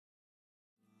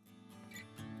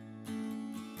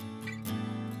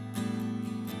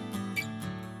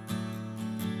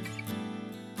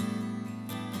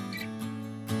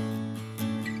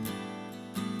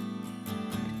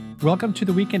Welcome to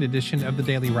the weekend edition of the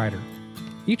Daily Writer.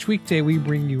 Each weekday, we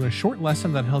bring you a short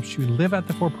lesson that helps you live out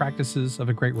the four practices of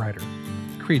a great writer: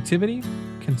 creativity,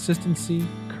 consistency,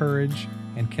 courage,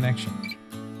 and connection.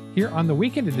 Here on the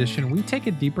weekend edition, we take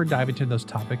a deeper dive into those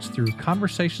topics through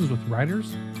conversations with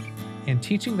writers and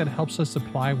teaching that helps us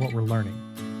apply what we're learning.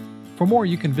 For more,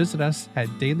 you can visit us at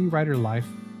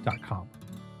dailywriterlife.com.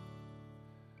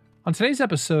 On today's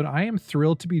episode, I am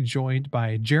thrilled to be joined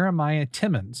by Jeremiah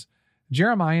Timmons.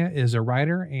 Jeremiah is a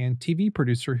writer and TV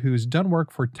producer who's done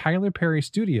work for Tyler Perry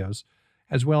Studios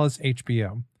as well as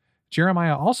HBO.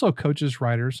 Jeremiah also coaches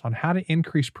writers on how to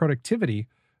increase productivity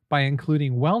by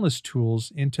including wellness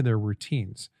tools into their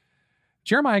routines.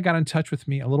 Jeremiah got in touch with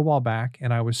me a little while back,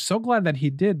 and I was so glad that he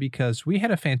did because we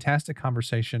had a fantastic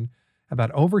conversation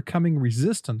about overcoming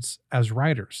resistance as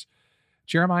writers.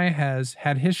 Jeremiah has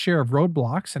had his share of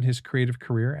roadblocks in his creative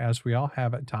career, as we all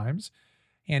have at times,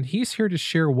 and he's here to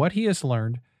share what he has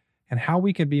learned and how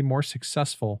we can be more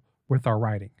successful with our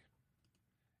writing.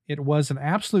 It was an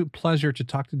absolute pleasure to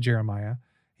talk to Jeremiah,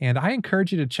 and I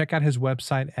encourage you to check out his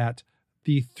website at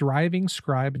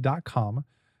thethriving.scribe.com,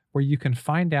 where you can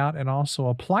find out and also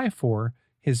apply for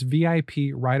his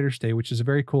VIP Writer's Day, which is a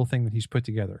very cool thing that he's put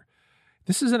together.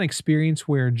 This is an experience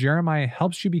where Jeremiah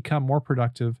helps you become more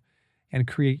productive and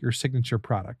create your signature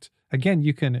product. Again,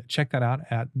 you can check that out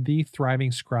at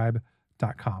thethriving.scribe.com.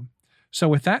 So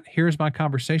with that, here's my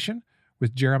conversation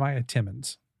with Jeremiah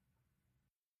Timmons.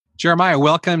 Jeremiah,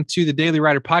 welcome to the Daily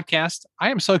Writer Podcast. I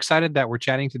am so excited that we're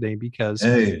chatting today because,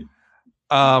 first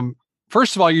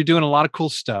of all, you're doing a lot of cool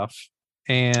stuff,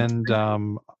 and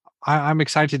I'm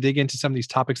excited to dig into some of these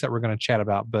topics that we're going to chat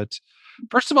about. But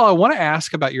first of all, I want to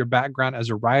ask about your background as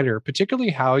a writer, particularly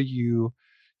how you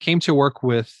came to work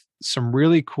with some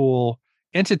really cool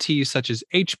entities such as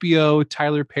HBO,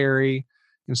 Tyler Perry,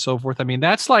 and so forth. I mean,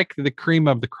 that's like the cream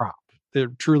of the crop.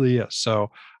 It truly is. So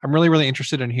I'm really, really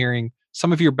interested in hearing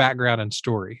some of your background and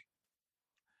story.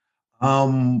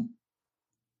 Background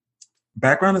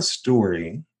and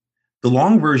story. The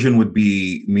long version would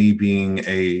be me being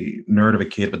a nerd of a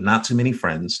kid, but not too many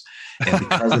friends. And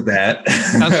because of that,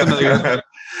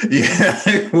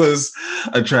 I was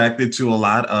attracted to a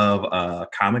lot of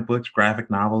comic books, graphic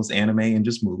novels, anime, and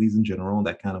just movies in general.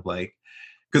 That kind of like,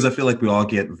 because I feel like we all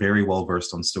get very well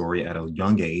versed on story at a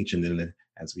young age. And then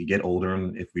as we get older,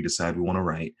 and if we decide we want to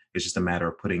write, it's just a matter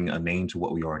of putting a name to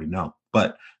what we already know.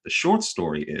 But the short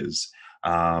story is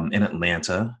in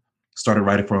Atlanta, started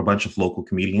writing for a bunch of local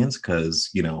comedians because,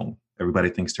 you know, everybody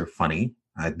thinks they're funny.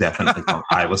 I definitely thought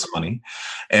I was funny.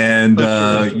 And,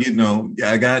 I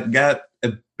got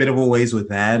a bit of a ways with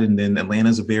that. And then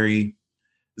Atlanta's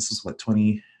this was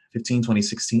 2015,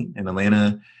 2016. And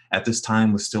Atlanta at this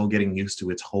time was still getting used to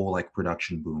its whole like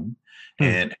production boom.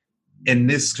 And in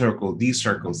these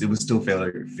circles, it was still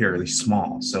fairly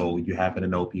small. So you happen to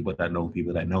know people that know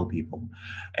people that know people.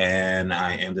 And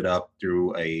I ended up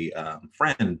through a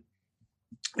friend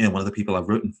and one of the people I've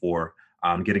written for,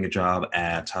 getting a job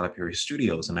at Tyler Perry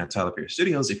Studios. And at Tyler Perry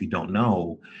Studios, if you don't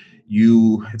know,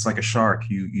 it's like a shark.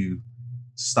 You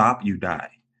stop, you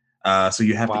die. So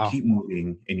you have to keep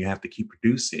moving, and you have to keep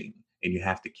producing, and you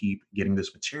have to keep getting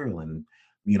this material. And,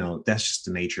 you know, that's just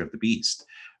the nature of the beast.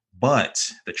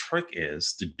 But the trick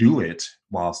is to do it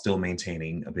while still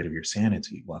maintaining a bit of your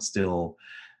sanity, while still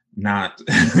not,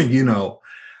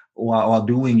 while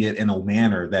doing it in a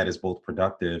manner that is both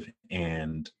productive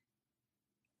and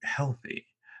healthy.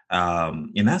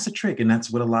 And that's a trick. And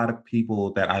that's what a lot of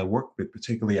people that I work with,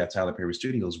 particularly at Tyler Perry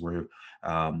Studios, were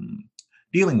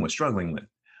struggling with.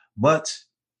 But,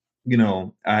 you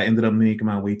know, I ended up making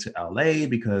my way to LA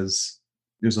because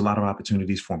there's a lot of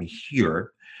opportunities for me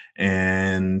here.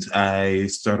 And I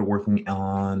started working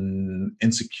on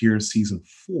Insecure season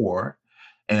 4.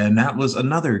 And that was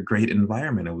another great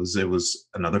environment. It was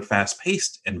another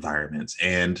fast-paced environment.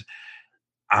 And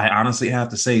I honestly have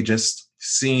to say, just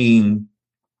seeing,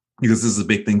 because this is a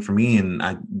big thing for me, and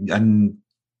I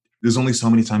there's only so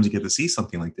many times you get to see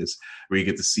something like this, where you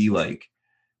get to see like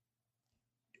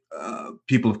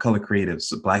people of color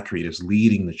creatives, Black creatives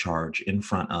leading the charge in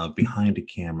front of, behind the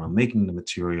camera, making the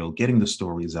material, getting the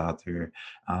stories out there.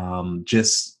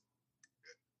 Just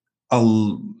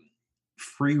a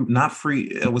free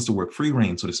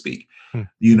reign, so to speak,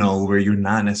 you know, where you're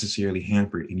not necessarily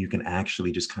hampered and you can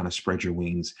actually just kind of spread your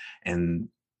wings and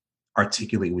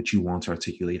articulate what you want to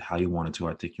articulate, how you wanted to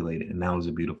articulate it. And that was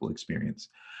a beautiful experience.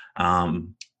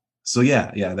 So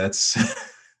that's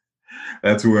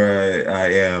that's where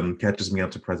I am, catches me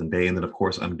up to present day. And then of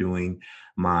course I'm doing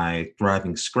my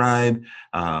Thriving Scribe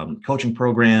coaching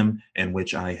program, in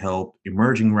which I help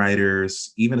emerging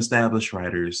writers, even established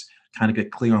writers, kind of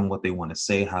get clear on what they want to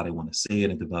say, how they want to say it,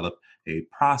 and develop a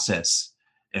process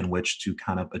in which to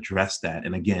kind of address that.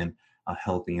 And again, a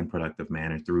healthy and productive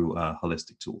manner through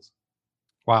holistic tools.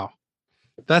 Wow.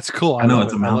 That's cool. I I know love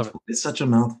it's it. a I love it. mouthful. It's such a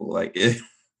mouthful. Like,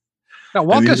 Now I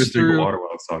walk needed us to drink through, water while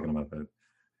I was talking about that.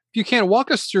 if you can,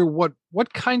 walk us through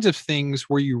what kinds of things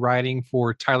were you writing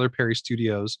for Tyler Perry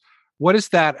Studios? What does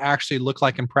that actually look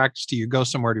like in practice? Do you go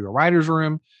somewhere to a writer's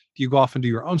room? Do you go off and do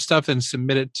your own stuff and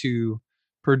submit it to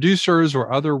producers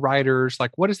or other writers?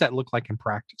 Like, what does that look like in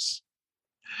practice?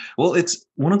 Well, it's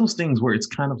one of those things where it's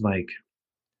kind of like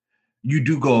you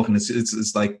do go off, and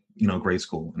it's like, grade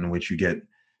school, in which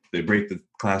they break the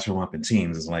classroom up in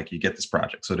teams. It's like you get this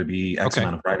project, so there'd be X Okay.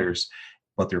 amount of writers,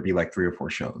 but there'd be like 3 or 4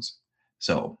 shows.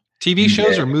 So TV you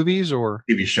shows get or movies or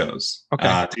TV shows. okay.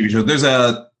 TV shows. There's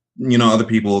other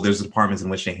people. There's departments in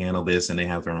which they handle this, and they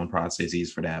have their own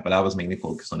processes for that. But I was mainly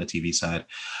focused on the TV side.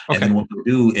 And Okay. then what they'll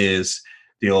do is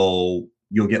you'll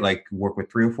get like work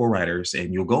with 3 or 4 writers,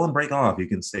 and you'll go and break off. You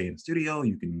can stay in the studio.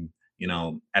 You can,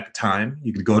 at the time,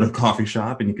 you could go to a coffee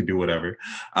shop and you could do whatever.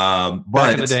 Back in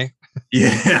the But day.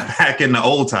 yeah, back in the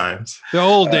old times, The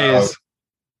old uh, days.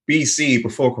 BC,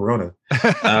 before Corona.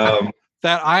 Um,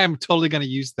 That I am totally going to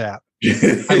use that.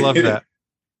 I love that.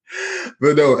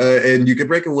 But no, and you could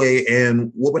break away,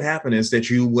 and what would happen is that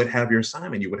you would have your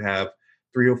assignment. You would have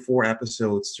 3 or 4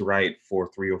 episodes to write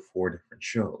for 3 or 4 different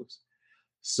shows.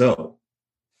 So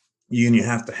you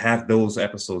have to have those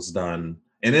episodes done,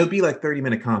 and it'll be like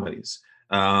 30-minute comedies.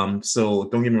 So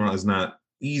don't get me wrong, it's not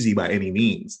easy by any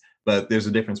means, but there's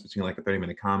a difference between like a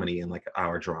 30-minute comedy and like an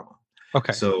hour drama.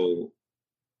 Okay. So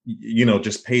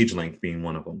just page length being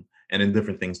one of them, and then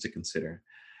different things to consider.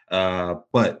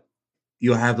 But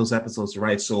you'll have those episodes to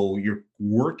write. So you're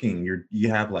working, you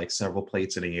have like several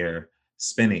plates in the air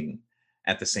spinning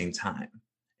at the same time.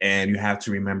 And you have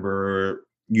to remember,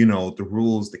 the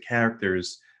rules, the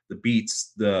characters, the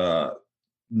beats,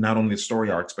 not only the story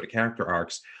arcs, but the character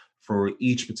arcs for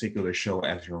each particular show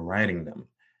as you're writing them.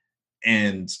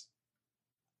 And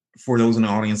for those in the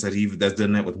audience that's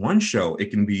done that with one show,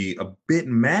 it can be a bit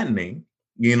maddening,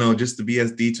 just to be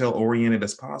as detail oriented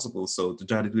as possible. So to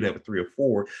try to do that with 3 or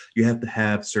 4, you have to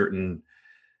have certain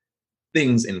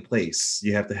things in place.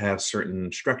 You have to have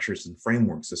certain structures and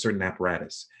frameworks, a certain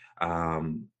apparatus.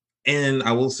 And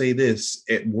I will say this,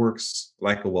 it works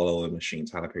like a well-oiled machine.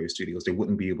 Tyler Perry Studios, they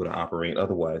wouldn't be able to operate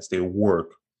otherwise. They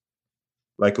work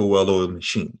like a well-oiled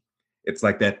machine. It's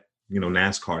like that,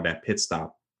 NASCAR, that pit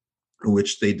stop, in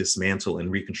which they dismantle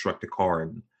and reconstruct a car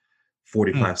in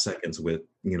 45 seconds with,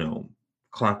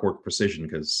 clockwork precision,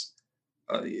 because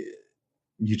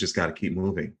you just got to keep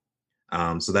moving.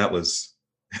 So that was,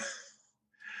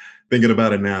 thinking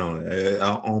about it now,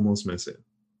 I almost miss it.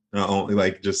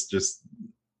 Like just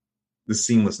the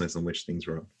seamlessness in which things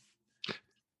run.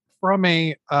 From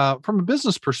a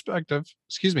business perspective,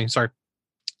 excuse me, sorry.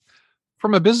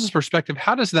 From a business perspective,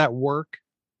 how does that work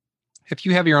if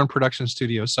you have your own production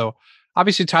studio? So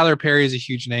obviously Tyler Perry is a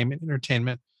huge name in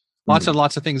entertainment, lots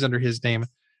of things under his name.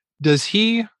 Does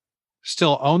he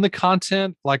still own the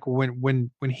content? Like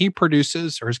when he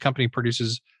produces, or his company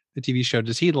produces the TV show,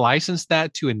 does he license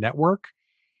that to a network,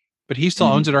 but he still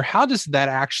owns it? Or how does that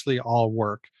actually all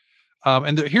work?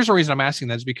 Here's the reason I'm asking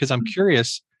that is because I'm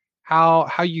curious how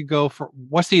you go for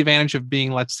what's the advantage of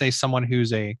being, let's say, someone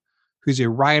who's a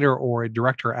writer or a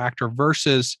director or actor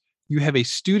versus you have a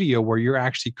studio where you're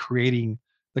actually creating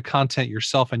the content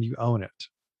yourself and you own it.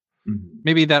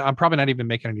 Maybe that I'm probably not even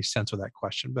making any sense with that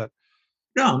question, but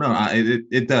no,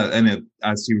 it does, and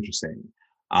I see what you're saying.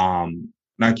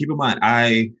 Now keep in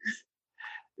mind,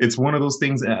 it's one of those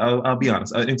things. I'll be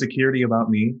honest. Insecurity about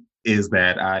me is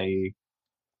that I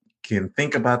can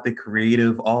think about the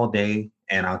creative all day,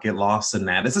 and I'll get lost in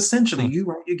that. It's essentially you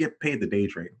get paid to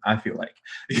daydream. I feel like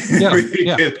you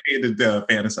get paid to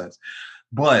fantasize.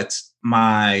 But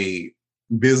my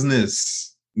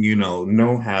business,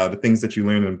 know-how, the things that you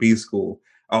learn in B school,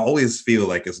 I always feel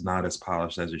like it's not as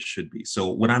polished as it should be. So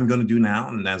what I'm going to do now,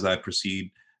 and as I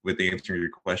proceed with the answer to your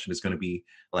question, is going to be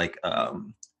like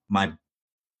my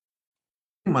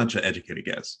much an educated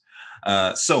guess.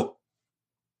 So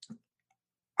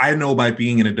I know by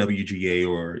being in a WGA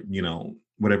or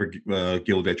whatever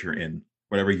guild that you're in,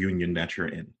 whatever union that you're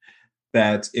in,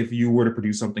 that if you were to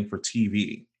produce something for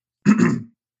TV,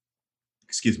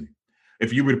 excuse me,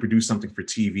 if you were to produce something for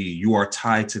TV, you are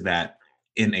tied to that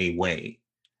in a way.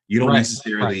 You don't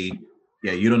necessarily,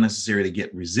 you don't necessarily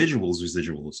get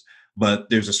residuals, but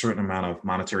there's a certain amount of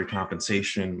monetary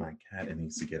compensation. My cat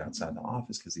needs to get outside the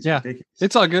office because he's ridiculous.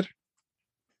 It's all good.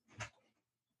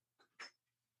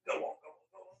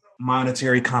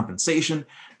 Monetary compensation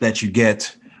that you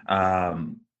get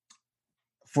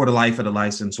for the life of the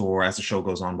license or as the show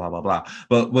goes on, blah, blah, blah.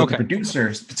 But what the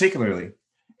producers particularly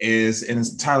is, and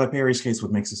in Tyler Perry's case,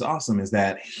 what makes this awesome is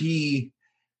that he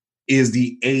is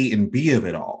the A and B of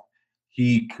it all.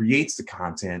 He creates the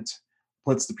content,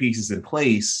 puts the pieces in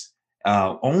place,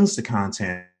 owns the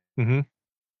content, Mm-hmm.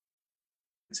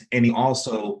 and he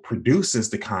also produces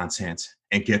the content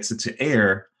and gets it to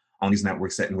air on these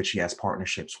networks in which he has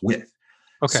partnerships with.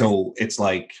 Okay. So it's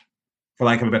like, for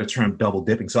lack of a better term, double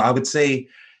dipping. So I would say,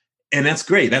 and that's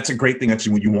great. That's a great thing that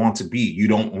you want to be. You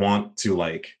don't want to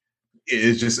like,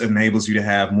 it just enables you to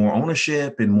have more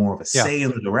ownership and more of a say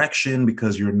in the direction,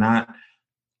 because you're not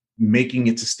making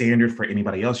it to standard for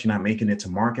anybody else. You're not making it to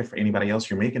market for anybody else.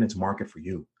 You're making it to market for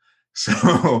you.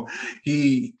 So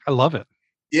I love it.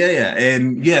 Yeah.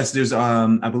 And yes, there's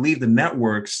I believe the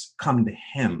networks come to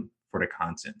him for the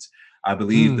content. I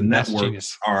believe the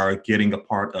networks are getting a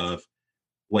part of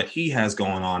what he has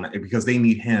going on because they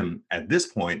need him at this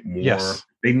point more. Yes.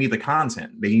 They need the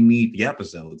content. They need the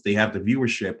episodes. They have the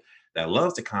viewership that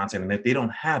loves the content. And if they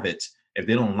don't have it, if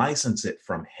they don't license it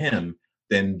from him,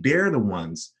 then they're the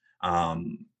ones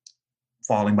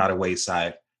falling by the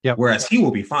wayside. Yep. Whereas he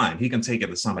will be fine. He can take it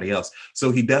to somebody else.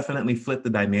 So he definitely flipped the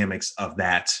dynamics of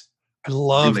that. I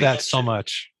love that so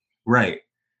much. Right.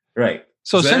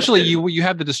 So essentially you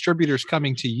have the distributors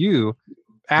coming to you,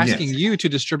 asking you to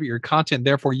distribute your content.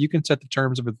 Therefore, you can set the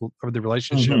terms of the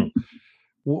relationship,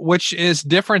 which is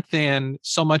different than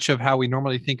so much of how we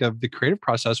normally think of the creative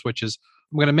process, which is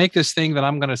I'm going to make this thing that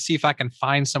I'm going to see if I can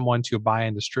find someone to buy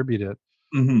and distribute it.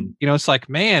 It's like,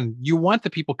 man, you want the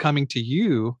people coming to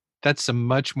you. That's a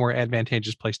much more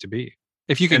advantageous place to be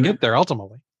if you can get there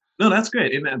ultimately. No, that's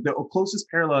great. And the closest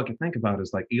parallel I can think about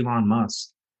is like Elon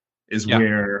Musk is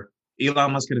where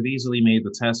Elon Musk could have easily made the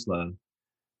Tesla,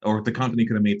 or the company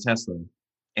could have made Tesla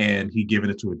and he given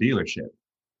it to a dealership.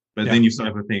 But then you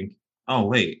start to think, oh,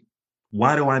 wait,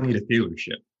 why do I need a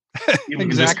dealership?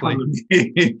 Exactly.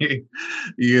 And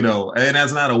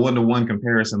that's not a one-to-one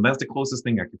comparison. That's the closest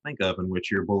thing I can think of in which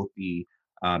you're both the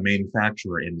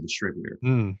manufacturer and the distributor.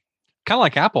 Kind of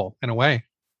like Apple in a way.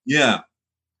 Yeah.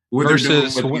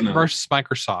 Versus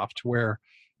Microsoft, where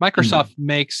Microsoft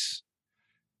makes,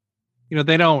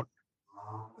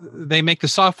 they make the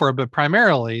software, but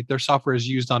primarily their software is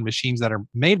used on machines that are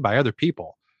made by other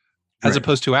people, as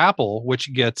opposed to Apple,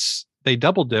 which they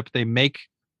double dip. They make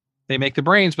the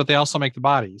brains, but they also make the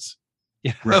bodies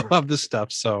of this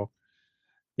stuff. So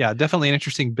yeah, definitely an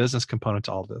interesting business component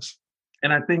to all this.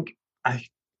 And I think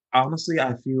honestly,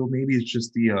 I feel maybe it's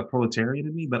just the proletarian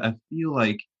in me, but I feel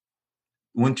like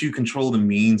once you control the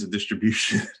means of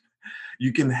distribution,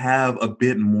 you can have a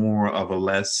bit more of a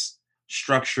less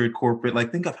structured corporate.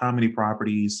 Like, think of how many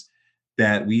properties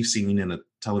that we've seen in a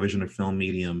television or film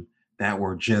medium that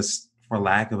were just, for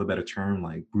lack of a better term,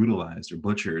 like brutalized or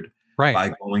butchered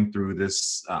by going through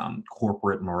this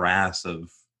corporate morass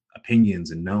of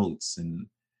opinions and notes and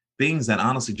things that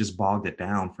honestly just bogged it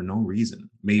down for no reason.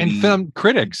 Maybe and film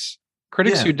critics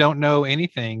who don't know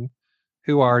anything,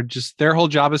 who are just, their whole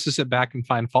job is to sit back and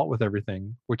find fault with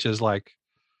everything, which is like,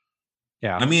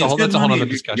 I mean, that's a whole other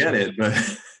discussion. Get it, but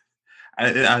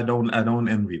I don't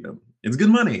envy them. It's good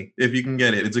money if you can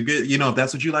get it. It's a good, if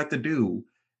that's what you like to do.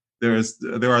 There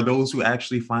are those who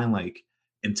actually find like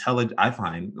intelligent. I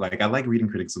find like I like reading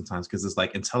critics sometimes because it's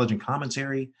like intelligent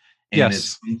commentary, and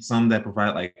it's some that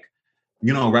provide like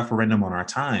a referendum on our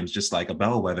times, just like a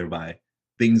bellwether by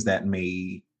things that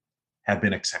may have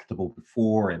been acceptable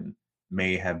before and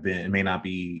may not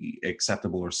be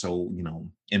acceptable or so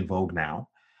in vogue now.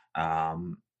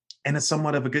 And it's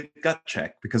somewhat of a good gut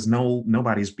check because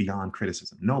nobody's beyond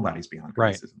criticism. Nobody's beyond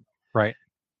criticism. Right.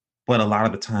 But a lot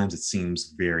of the times it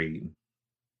seems very,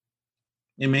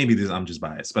 and maybe I'm just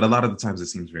biased, but a lot of the times it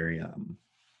seems very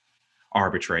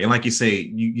arbitrary. And like you say,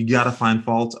 you got to find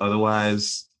fault,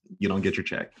 otherwise you don't get your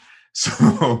check.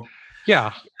 So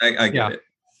yeah, I get it.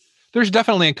 There's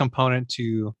definitely a component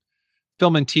to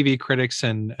film and TV critics,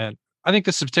 and I think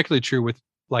this is particularly true with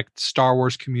like Star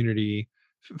Wars community,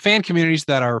 fan communities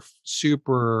that are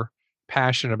super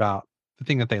passionate about the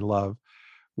thing that they love,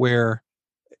 where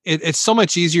it's so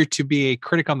much easier to be a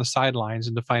critic on the sidelines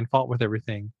and to find fault with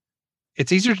everything.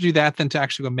 It's easier to do that than to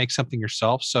actually go make something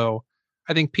yourself. So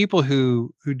I think people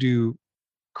who do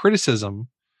criticism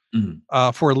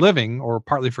for a living, or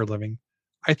partly for a living,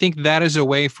 I think that is a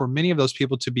way for many of those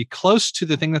people to be close to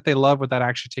the thing that they love without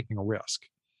actually taking a risk.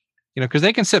 Because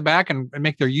they can sit back and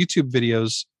make their YouTube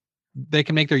videos. They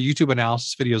can make their YouTube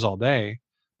analysis videos all day,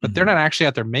 but they're not actually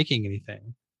out there making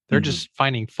anything. They're just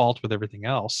finding fault with everything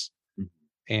else.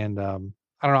 And I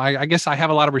don't know. I guess I have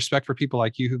a lot of respect for people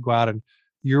like you who go out and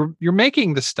you're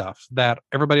making the stuff that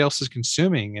everybody else is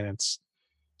consuming, and it's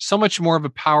so much more of a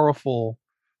powerful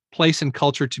place and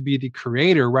culture to be the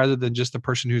creator rather than just the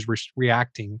person who's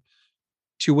reacting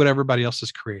to what everybody else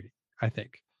is creating, I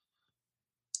think.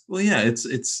 Well, yeah,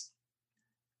 it's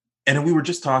and we were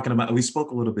just talking about, we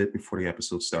spoke a little bit before the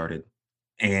episode started,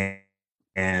 and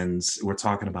we're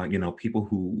talking about, people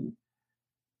who,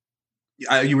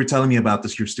 you were telling me about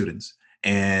this, your students,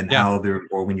 and Yeah. how they're,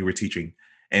 or when you were teaching,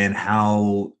 and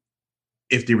how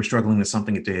if they were struggling with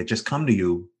something, if they had just come to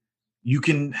you, you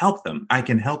can help them. I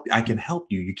can help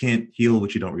you. You can't heal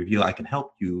what you don't reveal. I can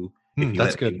help you if you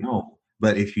That's let me good. know.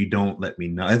 But if you don't let me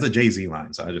know, it's a Jay-Z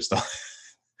line. So I just thought,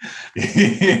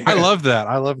 I love that.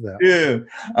 I love that.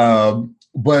 yeah.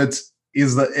 But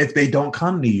is that if they don't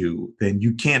come to you, then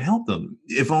you can't help them,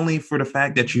 if only for the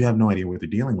fact that you have no idea what they're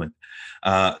dealing with.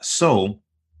 So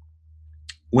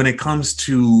when it comes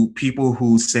to people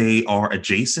who say are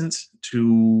adjacent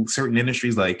to certain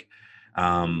industries, like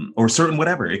or certain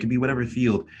whatever, it could be whatever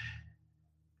field,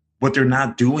 but they're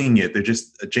not doing it, they're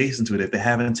just adjacent to it, if they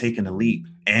haven't taken a leap,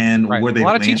 and Right. where A they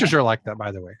lot of land. teachers are like that,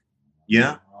 by the way.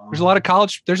 Yeah. There's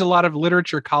a lot of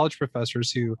literature college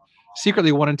professors who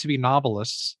secretly wanted to be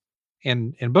novelists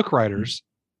and book writers,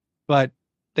 but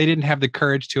they didn't have the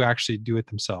courage to actually do it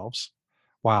themselves.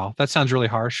 Wow, that sounds really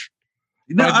harsh.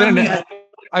 No, But I mean,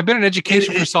 I've been in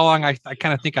education for it, so long, I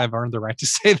kind of think I've earned the right to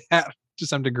say that to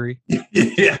some degree.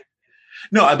 yeah.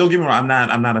 No, don't get me wrong.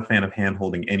 I'm not a fan of hand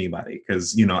holding anybody,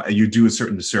 because you do a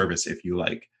certain disservice if you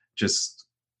like just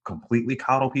completely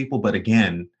coddle people. But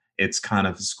again, it's kind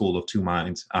of a school of two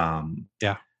minds.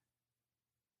 Yeah.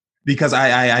 Because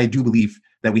I do believe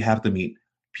that we have to meet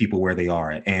people where they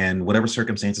are, and whatever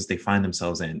circumstances they find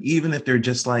themselves in, even if they're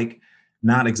just like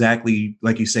not exactly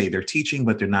like you say, they're teaching,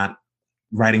 but they're not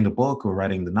writing the book or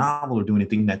writing the novel or doing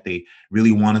anything that they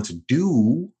really wanted to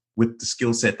do with the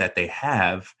skill set that they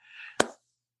have.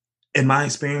 In my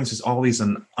experience, is always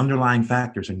an underlying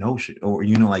factors or notion, or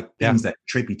like Yeah. things that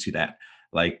contribute to that.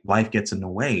 Like life gets in the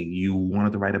way. You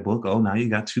wanted to write a book. Oh, now you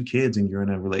got two kids and you're in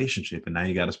a relationship, and now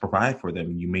you got to provide for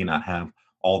them. You may not have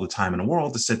all the time in the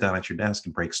world to sit down at your desk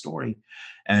and break story,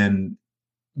 and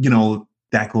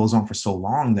that goes on for so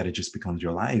long that it just becomes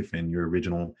your life, and your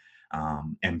original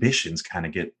ambitions kind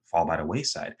of fall by the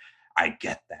wayside. I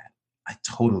get that. I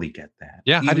totally get that.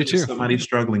 Yeah, I do Even if too. somebody's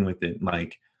struggling with it,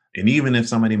 like, and even if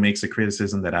somebody makes a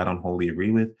criticism that I don't wholly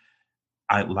agree with,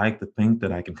 I'd like to think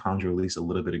that I can conjure at least a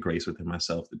little bit of grace within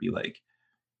myself to be like,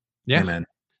 hey Yeah. man,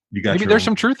 you got Maybe your there's own.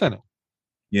 some truth in it.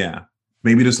 Yeah.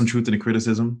 Maybe there's some truth in the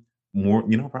criticism. More,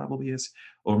 probably is.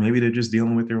 Or maybe they're just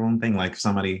dealing with their own thing. Like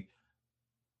somebody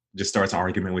just starts an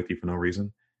argument with you for no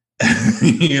reason.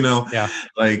 Yeah.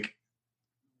 Like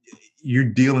you're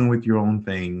dealing with your own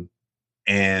thing,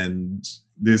 and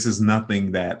this is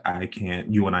nothing that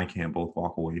you and I can't both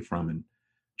walk away from and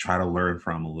try to learn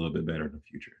from a little bit better in the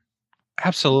future.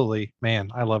 Absolutely. Man,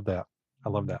 I love that. I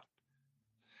love that.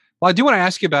 Well, I do want to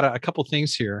ask you about a couple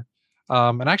things here.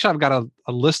 And actually, I've got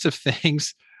a list of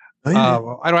things. Oh yeah.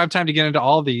 I don't have time to get into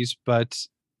all these, but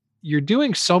you're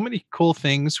doing so many cool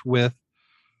things with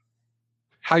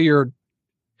how you're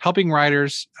helping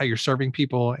writers, how you're serving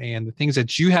people, and the things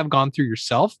that you have gone through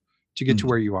yourself to get to Mhm.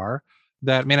 where you are.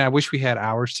 That, man, I wish we had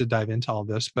hours to dive into all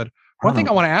this. But I one don't thing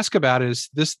I know. want to ask about is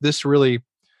this really,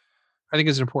 I think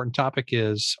is an important topic,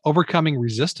 is overcoming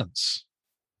resistance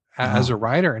as a Oh,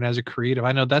 writer and as a creative.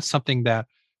 I know that's something that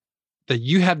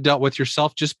you have dealt with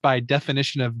yourself just by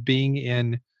definition of being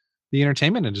in the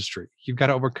entertainment industry. You've got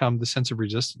to overcome the sense of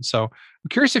resistance. So I'm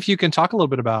curious if you can talk a little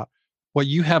bit about what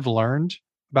you have learned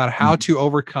about how mhm. to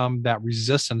overcome that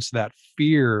resistance, that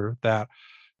fear, that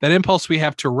impulse we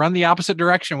have to run the opposite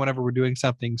direction whenever we're doing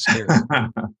something scary.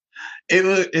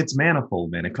 It's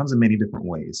manifold, man. It comes in many different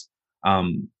ways.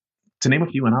 Um, to name a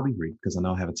few, and I'll be brief because I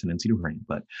know I have a tendency to rant,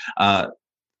 but uh,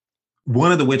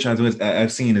 one of the which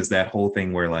I've seen is that whole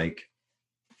thing where like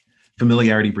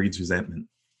familiarity breeds resentment.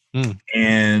 Mm,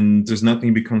 And there's nothing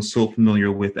you become so familiar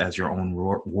with as your own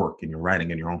work and your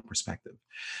writing and your own perspective.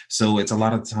 So it's a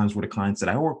lot of the times where the clients that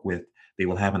I work with, they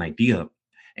will have an idea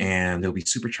and they'll be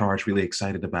supercharged, really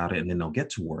excited about it, and then they'll get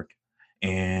to work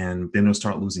and then they'll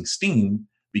start losing steam,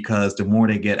 because the more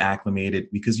they get acclimated,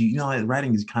 because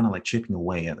writing is kind of like chipping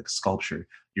away at like a sculpture.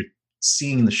 You're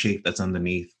seeing the shape that's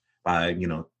underneath by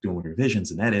doing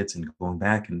revisions and edits and going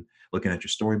back and looking at your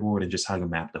storyboard and just how you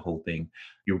map the whole thing.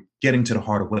 You're getting to the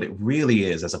heart of what it really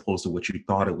is, as opposed to what you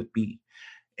thought it would be.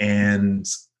 And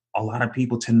a lot of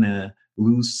people tend to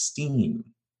lose steam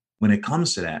when it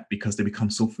comes to that, because they become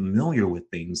so familiar with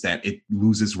things that it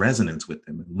loses resonance with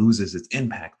them, it loses its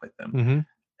impact with them. mhm.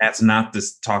 That's not to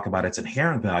talk about its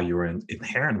inherent value or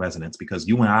inherent resonance, because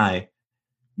you and I,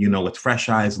 with fresh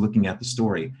eyes looking at the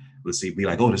story, would see, be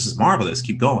like, oh, this is marvelous,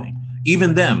 keep going.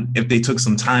 Even them, if they took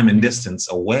some time and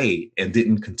distance away and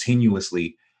didn't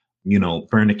continuously,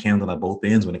 burn the candle at both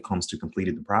ends when it comes to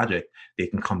completing the project, they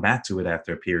can come back to it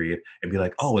after a period and be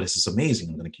like, oh, this is amazing,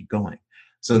 I'm going to keep going.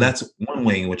 So that's one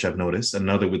way in which I've noticed.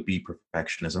 Another would be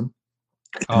perfectionism,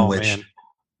 in Oh which, man.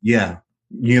 yeah,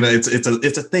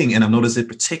 it's a thing, and I've noticed it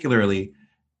particularly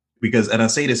because, and I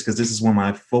say this because this is where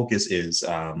my focus is.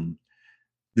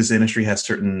 This industry has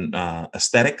certain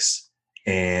aesthetics,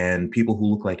 and people who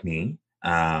look like me,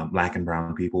 black and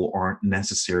brown people, aren't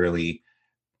necessarily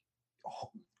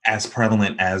as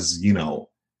prevalent as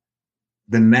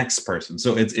the next person.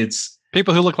 So it's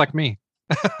People who look like me.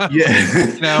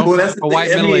 yeah. Well, that's the a thing. white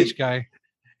middle-aged guy.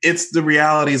 It's the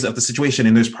realities of the situation,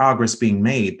 and there's progress being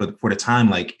made. But for the time,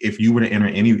 like if you were to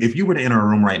enter a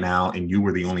room right now and you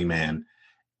were the only man,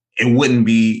 it wouldn't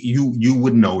be you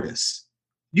would notice.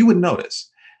 You would notice.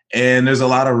 And there's a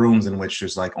lot of rooms in which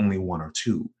there's like only one or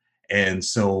two. And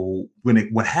so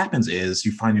what happens is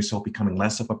you find yourself becoming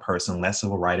less of a person, less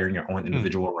of a writer in your own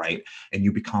individual right, and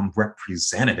you become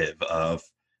representative of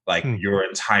like your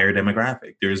entire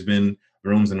demographic. There's been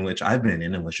rooms in which I've been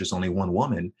in which there's only one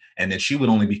woman, and then she would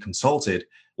only be consulted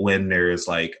when there's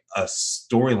like a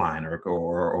storyline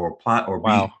or plot or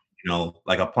Wow. beat,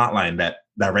 like a plot line that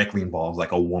directly involves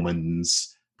like a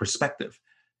woman's perspective.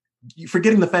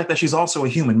 Forgetting the fact that she's also a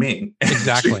human being.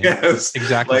 Exactly. She has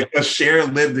exactly. like a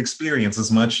shared lived experience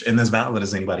as much and as valid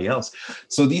as anybody else.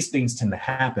 So these things tend to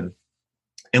happen.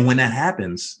 And when that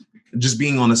happens, just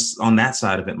being on that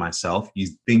side of it myself, you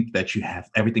think that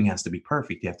everything has to be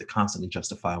perfect. You have to constantly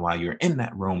justify why you're in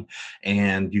that room.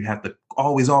 And you have to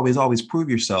always, always, always prove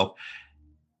yourself.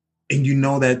 And you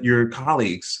know that your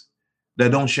colleagues that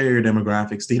don't share your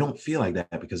demographics, they don't feel like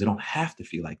that because they don't have to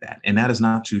feel like that. And that is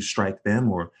not to strike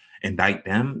them or indict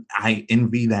them. I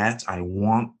envy that. I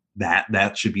want that.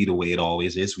 That should be the way it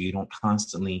always is. We don't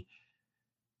constantly,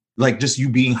 like, just you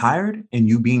being hired and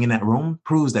you being in that room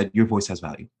proves that your voice has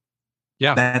value.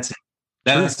 Yeah. That's it.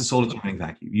 That's the soul determining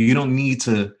factor. You don't need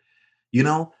to,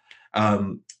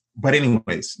 but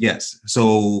anyways, yes.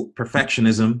 So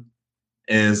perfectionism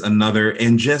is another,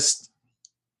 and just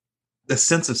the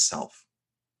sense of self.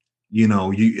 A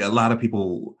lot of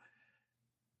people,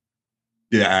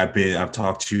 I've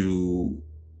talked to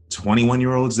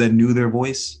 21-year-olds that knew their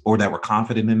voice or that were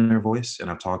confident in their voice, and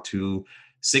I've talked to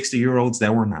 60-year-olds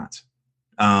that were not.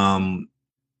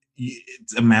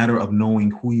 It's a matter of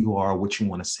knowing who you are, what you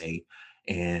want to say,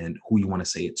 and who you want to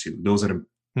say it to. Those are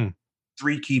the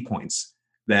 3 key points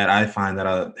that I find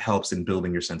that helps in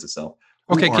building your sense of self.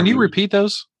 Okay, can you repeat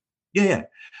those? Yeah.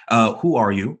 Who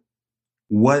are you?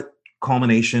 What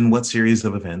culmination, what series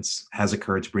of events has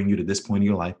occurred to bring you to this point in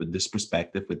your life with this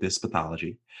perspective, with this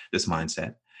pathology, this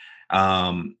mindset?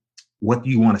 What do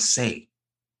you want to say?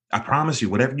 I promise you,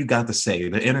 whatever you got to say,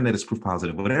 the internet is proof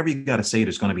positive. Whatever you got to say,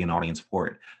 there's going to be an audience for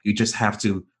it. You just have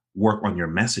to work on your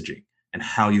messaging and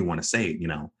how you want to say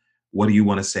it. What do you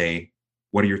want to say?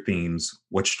 What are your themes?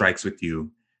 What strikes with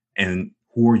you? And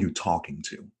who are you talking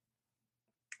to?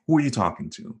 Who are you talking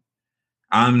to?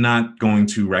 I'm not going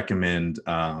to recommend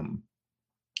a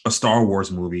Star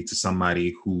Wars movie to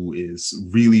somebody who is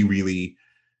really, really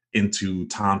into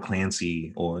Tom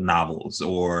Clancy or novels,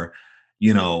 or,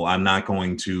 I'm not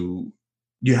going to,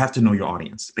 you have to know your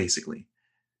audience, basically.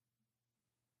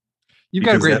 You've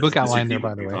got a great book outline there,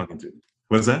 by the way.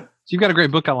 What's that? So you've got a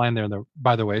great book outline there,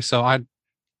 by the way. So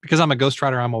because I'm a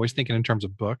ghostwriter, I'm always thinking in terms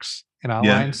of books and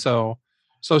outlines. Yeah.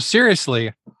 So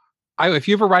seriously, if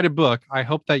you ever write a book, I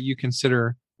hope that you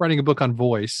consider writing a book on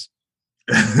voice,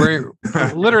 where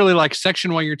literally like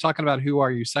section 1, you're talking about who are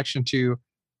you? Section 2,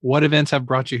 what events have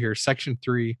brought you here? Section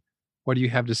 3, what do you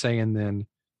have to say? And then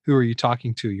who are you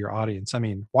talking to? Your audience. I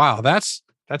mean, wow, that's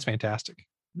fantastic.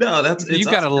 No,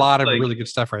 you've got a lot of really good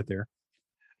stuff right there.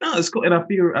 No, it's cool. And I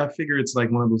figure it's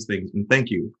like one of those things. And thank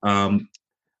you.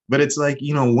 But it's like,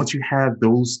 once you have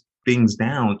those things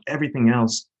down, everything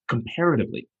else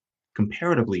comparatively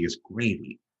is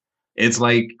gravy. It's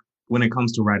like when it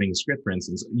comes to writing a script, for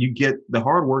instance, you get the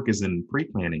hard work is in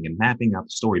pre-planning and mapping out the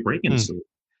story, breaking the story,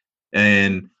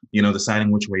 and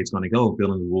deciding which way it's going to go,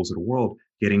 building the rules of the world,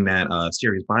 getting that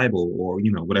series Bible, or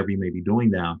whatever you may be doing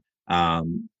now.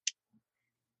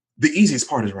 The easiest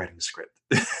part is writing the script.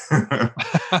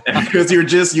 Because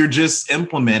you're just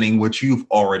implementing what you've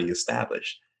already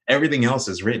established. Everything else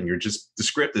is written. The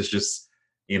script is just,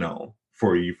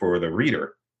 for the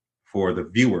reader, for the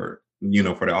viewer,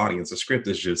 for the audience. The script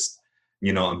is just,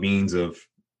 a means of,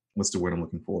 what's the word I'm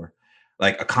looking for?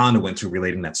 like a conduit to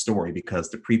relating that story, because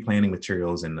the pre-planning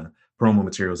materials and the promo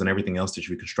materials and everything else that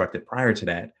you constructed prior to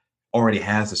that already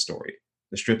has a story.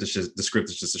 The script is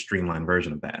just a streamlined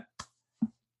version of that.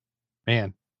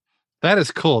 Man, that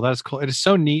is cool. That is cool. It is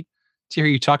so neat to hear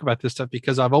you talk about this stuff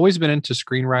because I've always been into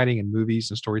screenwriting and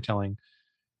movies and storytelling.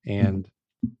 Mhm. And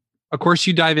of course,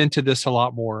 you dive into this a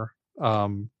lot more,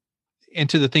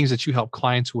 into the things that you help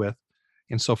clients with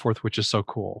and so forth, which is so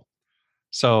cool.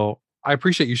 So I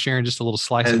appreciate you sharing just a little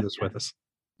slice of And this with us.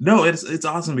 no, it's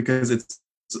awesome because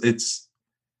it's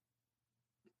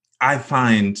I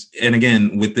find, and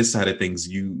again with this side of things,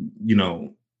 you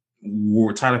know,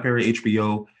 we're Tyler Perry,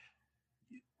 HBO,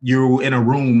 you're in a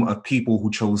room of people who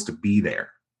chose to be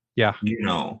there. Yeah. You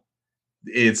know,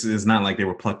 it's not like they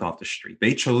were plucked off the street.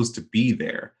 They chose to be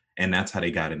there, and that's how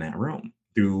they got in that room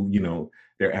through, you know,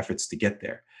 their efforts to get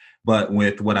there. But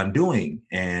with what I'm doing,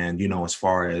 and you know, as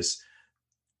far as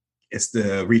it's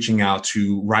the reaching out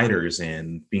to writers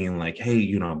and being like, hey,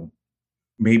 you know,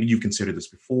 maybe you've considered this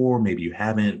before, maybe you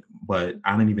haven't, but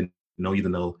I don't even need to know you to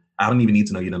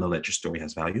know that your story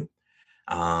has value.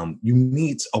 You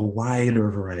meet a wider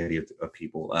variety of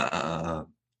people.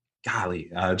 Golly,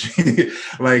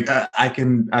 like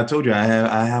I told you,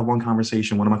 I have one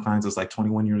conversation. One of my clients is like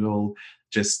 21 years old,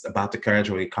 just about to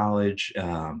graduate college.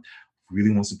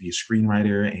 Really wants to be a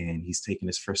screenwriter, and he's taking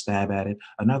his first stab at it.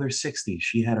 Another 60,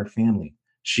 she had her family.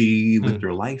 She lived Mm.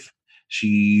 her life.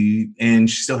 She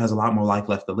still has a lot more life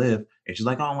left to live. And she's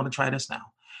like, oh, I want to try this now.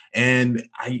 And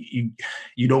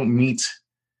you don't meet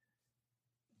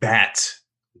that,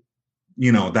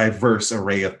 you know, diverse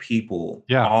array of people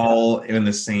Yeah. all in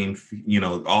the same, you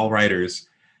know, all writers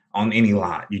on any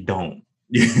lot. You don't.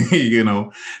 You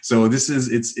know, so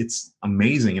it's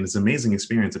amazing, and it's an amazing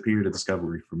experience, a period of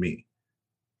discovery for me.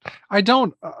 I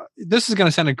don't, this is going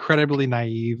to sound incredibly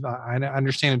naive. I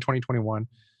understand in 2021,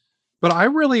 but I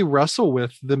really wrestle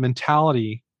with the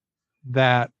mentality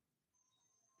that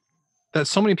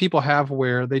so many people have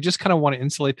where they just kind of want to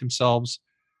insulate themselves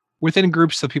within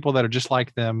groups of people that are just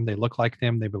like them, they look like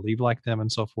them, they believe like them,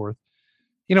 and so forth.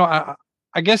 You know,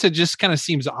 I guess it just kind of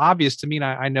seems obvious to me, and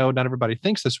I know not everybody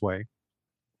thinks this way,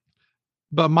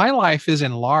 but my life is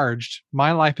enlarged.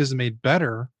 My life is made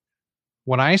better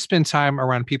when I spend time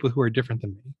around people who are different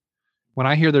than me. When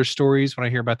I hear their stories, when I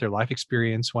hear about their life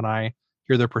experience, when I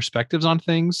hear their perspectives on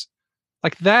things,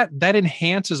 like that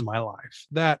enhances my life.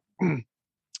 That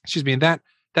excuse me, that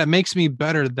makes me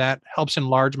better. That helps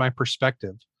enlarge my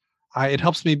perspective. It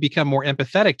helps me become more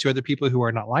empathetic to other people who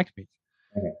are not like me.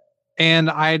 Okay. And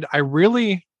I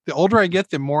really, the older I get,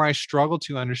 the more I struggle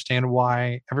to understand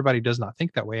why everybody does not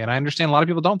think that way. And I understand a lot of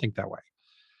people don't think that way.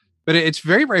 But it's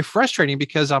very, very frustrating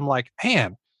because I'm like,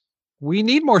 man, we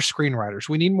need more screenwriters.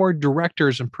 We need more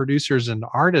directors and producers and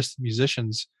artists,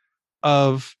 musicians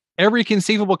of every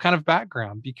conceivable kind of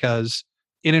background because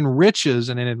it enriches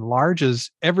and it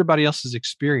enlarges everybody else's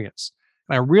experience.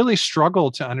 And I really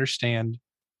struggle to understand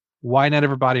why not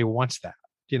everybody wants that,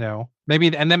 you know?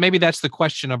 Maybe and then maybe that's the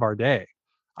question of our day.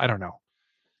 I don't know.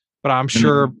 But I'm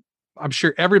sure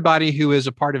everybody who is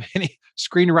a part of any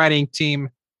screenwriting team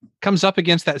comes up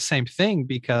against that same thing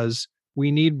because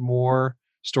we need more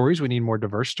stories, we need more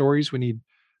diverse stories, we need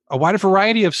a wider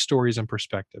variety of stories and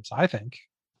perspectives, I think.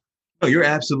 No, you're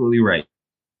absolutely right.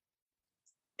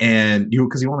 And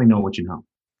because you only know what you know.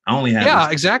 I only have Yeah,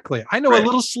 this. exactly. I know a Right.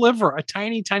 little sliver, a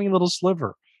tiny, tiny little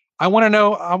sliver. I want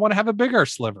to have a bigger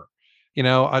sliver. You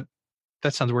know,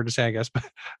 that sounds weird to say, I guess, but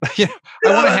yeah,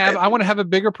 I want to have a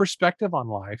bigger perspective on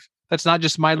life. That's not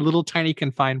just my little tiny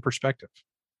confined perspective.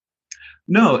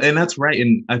 No, and that's right.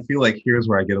 And I feel like here's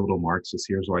where I get a little Marxist.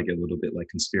 Here's where I get a little bit like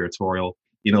conspiratorial.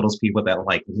 You know, those people that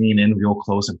like lean in real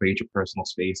close and invade your personal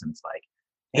space. And it's like,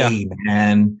 Yeah, hey,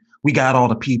 man, we got all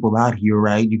the people out here,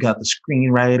 right? You got the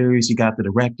screenwriters, you got the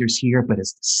directors here, but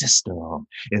it's the system.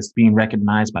 It's being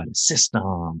recognized by the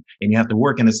system. And you have to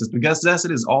work in the system. Because that's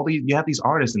it is all these, you have these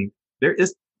artists, and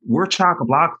we're chock a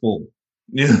block full.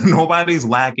 You know, nobody's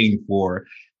lacking for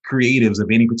creatives of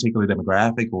any particular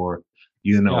demographic or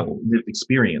yeah, lived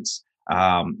experience.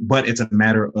 But it's a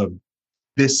matter of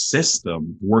this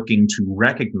system working to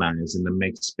recognize and to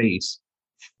make space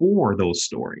for those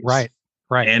stories. right,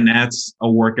 right. And that's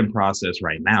a work in process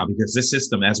right now because this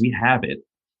system, as we have it,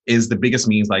 is the biggest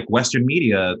means. Like Western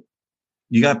media,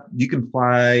 you can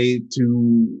fly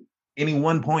to any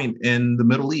one point in the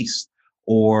Middle East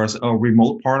or a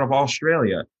remote part of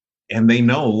Australia, and they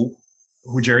know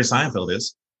who Jerry Seinfeld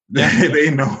is. Yeah, They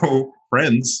know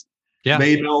Friends. yeah,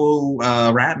 They know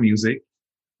rap music.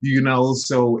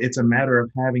 So it's a matter of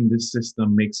having this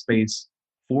system make space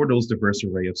for those diverse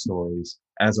array of stories,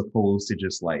 as opposed to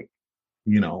just like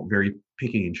very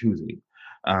picky and choosy.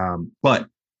 But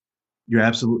you're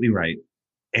absolutely right.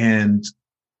 And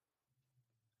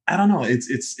I don't know.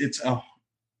 It's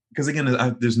because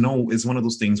again, there's no. It's one of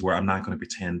those things where I'm not going to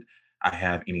pretend I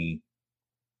have any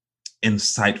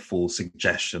insightful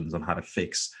suggestions on how to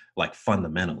fix like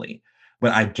fundamentally.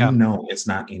 But I do Yeah. know it's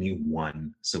not any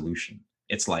one solution.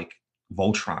 It's like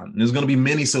Voltron. There's going to be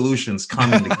many solutions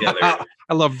coming together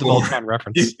I love the for Voltron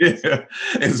reference. yeah,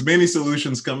 as many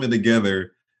solutions coming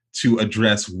together to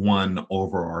address one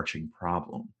overarching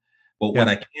problem. But what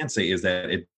Yeah. I can say is that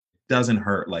it doesn't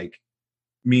hurt. Like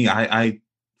me, I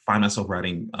find myself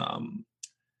writing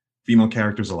female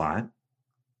characters a lot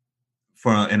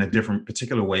for in a different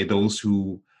particular way. Those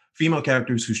who female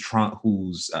characters whose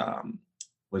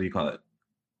what do you call it?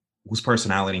 Whose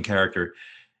personality and character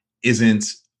isn't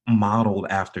modeled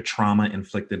after trauma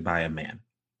inflicted by a man.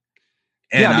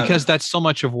 And Yeah, because that's so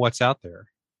much of what's out there.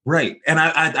 right, and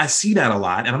I see that a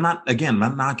lot, and I'm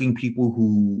not knocking people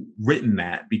who written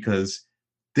that because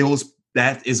those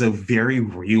that is a very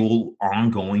real,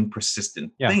 ongoing,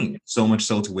 persistent Yeah. thing. So much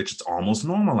so to which it's almost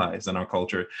normalized in our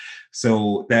culture.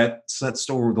 So that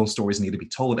story, those stories need to be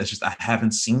told. It's just I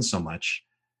haven't seen so much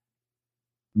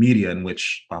media in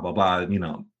which blah blah blah,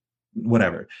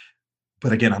 whatever.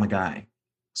 But again, I'm a guy,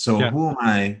 so Yeah. who am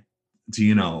I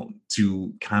to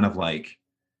to kind of like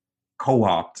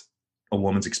co-opt a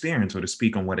woman's experience or to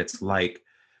speak on what it's like.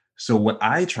 So what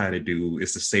I try to do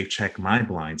is to safe check my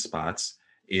blind spots.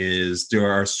 Is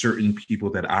there are certain people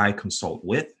that I consult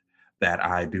with, that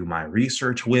I do my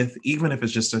research with, even if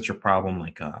it's just such a problem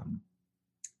like do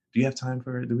we have time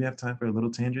for a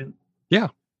little tangent? Yeah.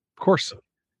 Of course.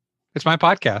 It's my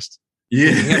podcast. We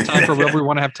have time for whatever Yeah. we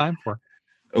want to have time for.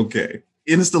 Okay.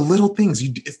 And it's the little things.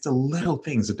 It's the little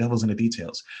things. The devil's in the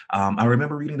details. I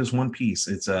remember reading this one piece.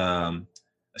 It's a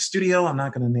studio. I'm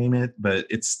not going to name it, but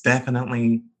it's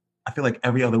definitely. I feel like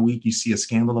every other week you see a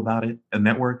scandal about it, a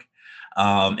network,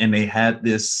 and they had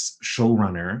this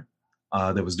showrunner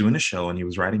that was doing the show, and he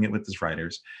was writing it with his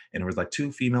writers, and there was like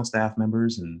two female staff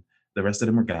members, and the rest of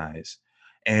them were guys.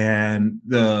 And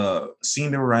the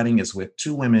scene they were writing is with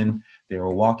two women. They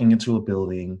were walking into a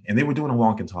building, and they were doing a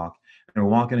walk and talk. They're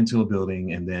walking into a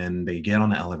building and then they get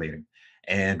on the elevator.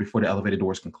 And before the elevator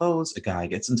doors can close, a guy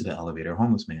gets into the elevator, a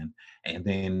homeless man. And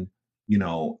then,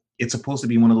 it's supposed to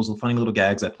be one of those funny little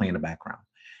gags that play in the background.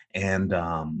 And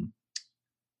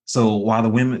so while the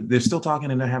women, they're still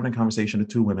talking and they're having a conversation, the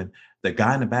two women, the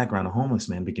guy in the background, a homeless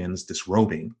man, begins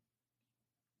disrobing,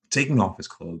 taking off his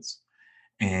clothes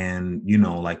and,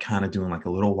 like kind of doing like a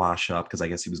little wash up because I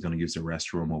guess he was going to use the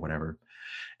restroom or whatever.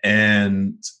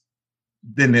 And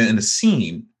then in the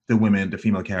scene, the women, the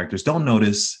female characters don't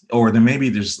notice, or then maybe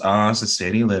just, oh, it's a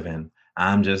city living.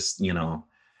 I'm just, man,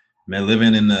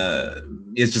 living in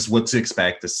it's just what to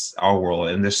expect. It's our world.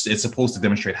 And this, it's supposed to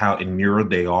demonstrate how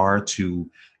inured they are to,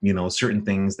 certain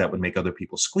things that would make other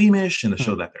people squeamish and to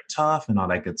show that they're tough and all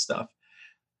that good stuff.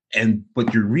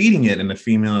 But you're reading it and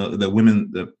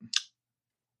the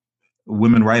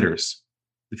women writers,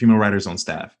 the female writers on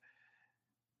staff,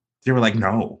 they were like,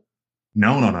 no,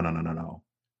 no, no, no, no, no, no, no.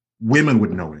 Women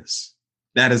would notice.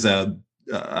 That is a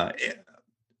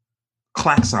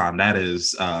klaxon. That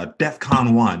is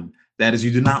DEFCON 1. That is,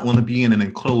 you do not want to be in an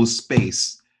enclosed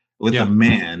space with a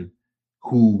man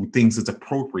who thinks it's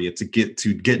appropriate to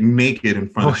get naked in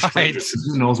front of strangers.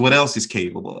 Who knows what else he's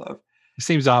capable of? It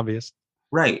seems obvious.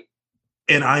 Right.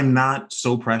 And I'm not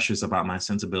so precious about my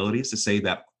sensibilities to say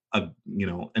that,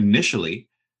 initially,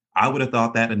 I would have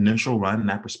thought that initial run and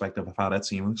that perspective of how that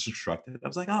scene was constructed, I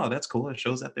was like, oh, that's cool. It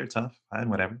shows that they're tough, fine,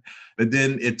 whatever. But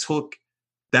then it took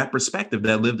that perspective,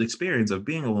 that lived experience of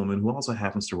being a woman who also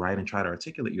happens to write and try to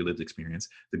articulate your lived experience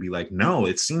to be like, no,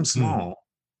 it seems small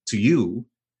to you,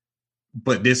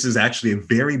 but this is actually a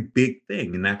very big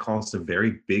thing. And that caused a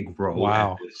very big role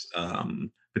at this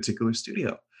particular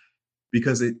studio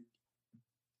because it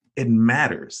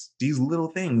matters. These little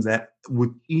things that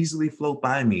would easily float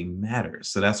by me matters.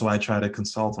 So that's why I try to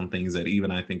consult on things that even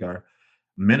I think are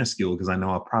minuscule, because I know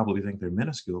I'll probably think they're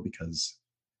minuscule because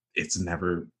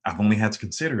I've only had to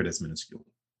consider it as minuscule.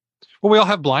 Well, we all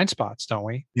have blind spots, don't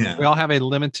we? Yeah. We all have a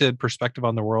limited perspective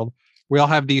on the world. We all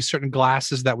have these certain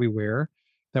glasses that we wear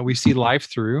that we see life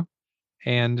through.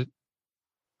 And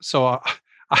so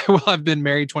I will have been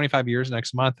married 25 years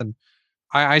next month, and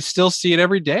I still see it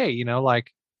every day,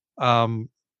 um,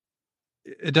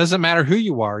 it doesn't matter who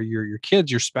you are, your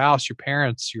kids, your spouse, your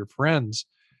parents, your friends.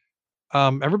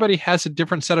 Everybody has a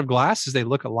different set of glasses they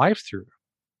look at life through.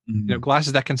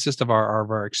 Glasses that consist of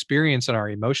our experience and our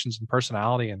emotions and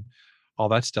personality and all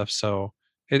that stuff. So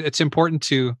it's important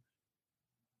to,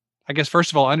 I guess,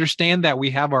 first of all, understand that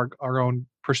we have our own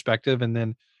perspective, and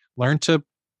then learn to,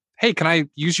 hey, can I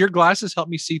use your glasses? Help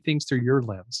me see things through your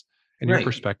lens and your Right.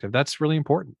 perspective. That's really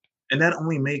important. And that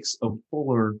only makes a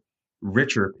fuller,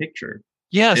 richer picture.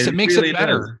 Yes, It it makes it really does.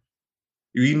 better.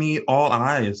 You need all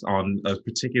eyes on a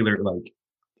particular, like,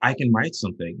 I can write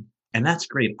something, and that's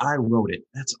great. I wrote it.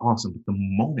 That's awesome. But the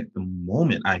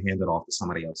moment I hand it off to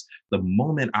somebody else, the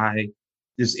moment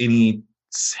there's any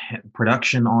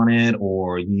production on it,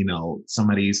 or,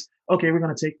 somebody's, okay, we're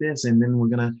going to take this and then we're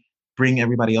going to bring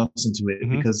everybody else into it,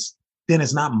 Mhm. because then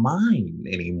it's not mine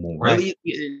anymore. Right.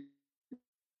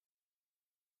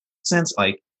 Sense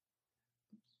like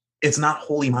it's not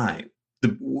wholly mine.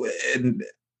 And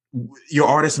your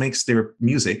artist makes their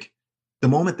music. The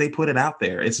moment they put it out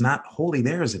there, it's not wholly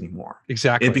theirs anymore. It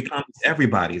Exactly. becomes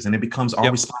everybody's, and it becomes our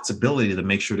Yep. responsibility to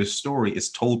make sure this story is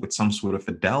told with some sort of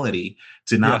fidelity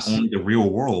to not Yes. only the real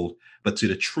world, but to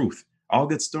the truth. All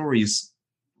good stories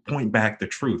point back the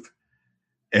truth.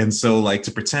 And so, like,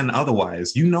 to pretend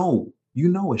otherwise,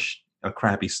 a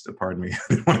crappy, pardon me,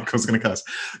 I was going to cuss.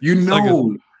 It's all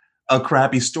good. A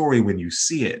crappy story when you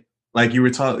see it. Like you were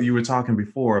talking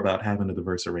before about having a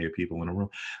diverse array of people in a room.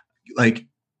 Like,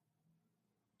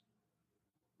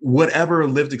 whatever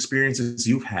lived experiences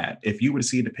you've had, if you were to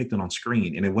see it depicted on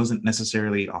screen and it wasn't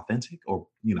necessarily authentic, or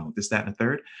this, that, and the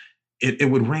third, it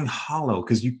would ring hollow,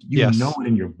 because you know Yes. it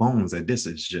in your bones that this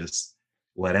is just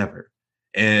whatever.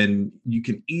 And you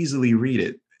can easily read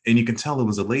it, and you can tell it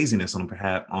was a laziness on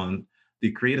perhaps on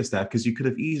the creative staff, because you could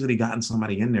have easily gotten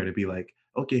somebody in there to be like,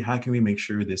 okay, how can we make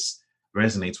sure this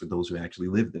resonates with those who actually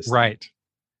live this thing? Right.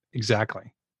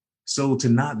 Exactly. So to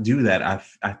not do that,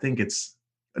 I think it's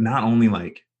not only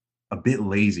like a bit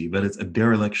lazy, but it's a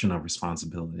dereliction of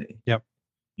responsibility. Yep.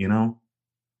 You know?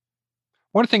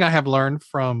 One thing I have learned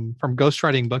from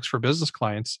ghostwriting books for business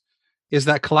clients is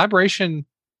that collaboration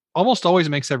almost always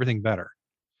makes everything better.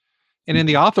 And in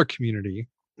the Mhm. author community,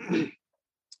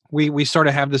 we sort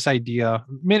of have this idea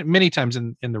many times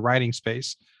in the writing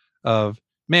space of,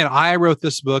 man, I wrote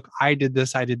this book, I did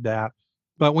this, I did that.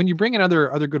 But when you bring in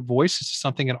other good voices to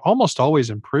something, it almost always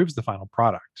improves the final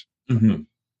product Mhm.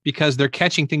 because they're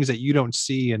catching things that you don't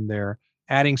see, and they're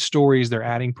adding stories, they're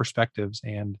adding perspectives.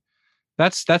 And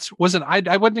that's wasn't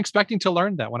I wasn't expecting to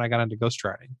learn that when I got into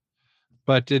ghostwriting,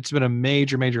 but it's been a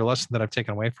major lesson that I've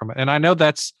taken away from it. And I know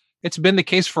it's been the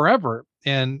case forever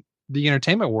in the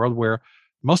entertainment world, where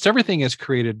most everything is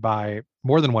created by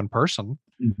more than one person.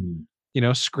 Mhm.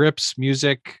 Scripts,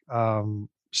 music,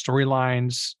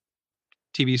 storylines,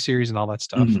 TV series, and all that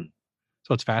stuff. Mhm.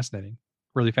 So it's fascinating,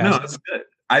 really No, it's fascinating.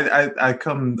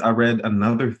 good. I read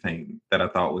another thing that I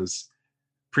thought was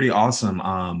pretty awesome.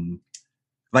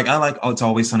 Like, I like It's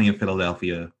Always Sunny in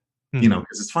Philadelphia, Hmm.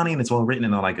 because it's funny and it's well written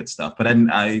and all that good stuff. But I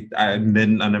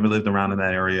never lived around in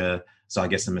that area, so I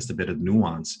guess I missed a bit of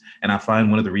nuance. And I find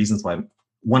one of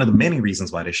the many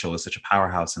reasons why this show is such a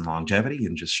powerhouse in longevity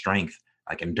and just strength,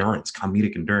 like endurance,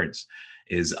 comedic endurance,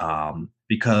 is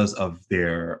because of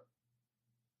their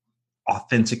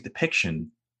authentic depiction,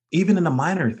 even in the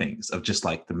minor things of just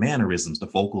like the mannerisms, the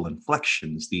vocal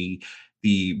inflections, the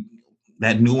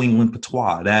that New England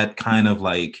patois, that kind of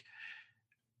like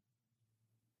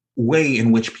way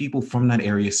in which people from that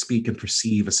area speak and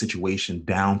perceive a situation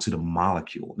down to the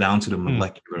molecule, down to the Hmm.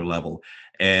 molecular level.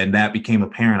 And that became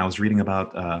apparent. I was reading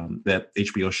about that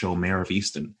HBO show, Mayor of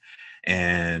Easton,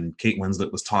 and Kate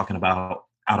Winslet was talking about,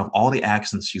 out of all the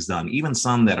accents she's done, even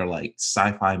some that are like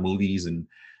sci-fi movies, and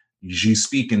you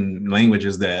speak in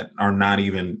languages that are not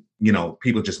even,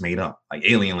 people just made up, like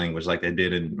alien language, like they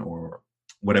did or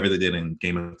whatever they did in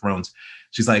Game of Thrones.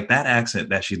 She's like, that accent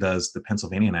that she does, the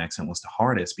Pennsylvanian accent, was the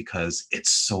hardest because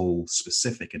it's so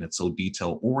specific and it's so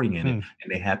detail oriented. Hmm.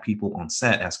 And they had people on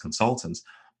set as consultants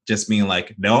just being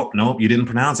like, nope, you didn't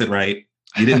pronounce it right.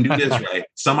 You didn't do this right.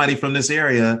 Somebody from this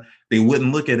area, they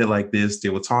wouldn't look at it like this. They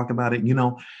would talk about it,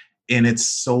 and it's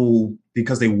so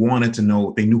because they wanted to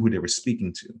know, they knew who they were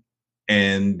speaking to.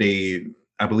 And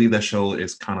I believe that show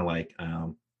is kind of like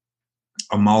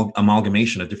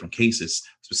amalgamation of different cases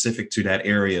specific to that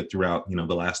area throughout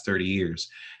the last 30 years.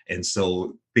 And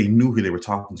so they knew who they were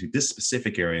talking to. This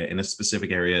specific area, in this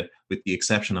specific area, with the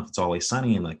exception of It's Always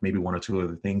Sunny and like maybe one or two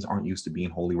other things, aren't used to being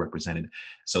wholly represented.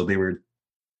 So they were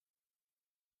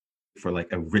for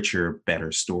like a richer,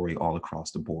 better story all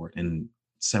across the board in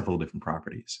several different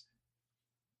properties.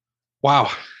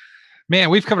 Wow. Man,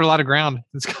 we've covered a lot of ground in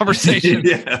this conversation.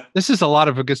 Yeah. This is a lot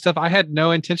of good stuff. I had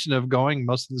no intention of going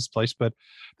most of this place, but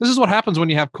this is what happens when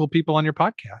you have cool people on your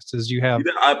podcast, is you have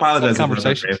I apologize if I'm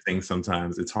conversations. things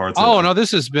sometimes. It's hard to. Oh, no,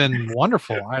 this has been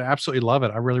wonderful. I absolutely love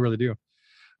it. I really do.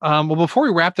 Well, before we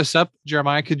wrap this up,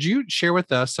 Jeremiah, could you share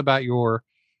with us about your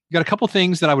You got a couple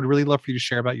things that I would really love for you to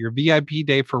share about your VIP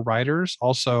day for writers,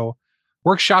 also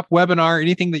workshop, webinar,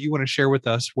 anything that you want to share with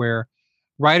us where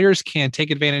writers can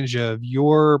take advantage of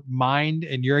your mind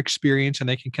and your experience, and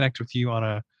they can connect with you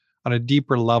on a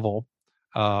deeper level,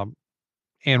 um,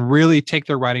 and really take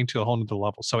their writing to a whole nother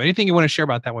level. So anything you want to share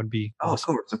about that would be Oh, of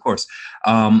awesome. course, of course.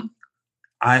 Um,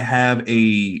 I have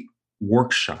a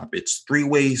workshop. It's 3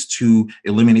 ways to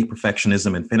eliminate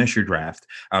perfectionism and finish your draft.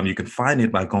 You can find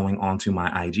it by going onto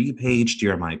my IG page,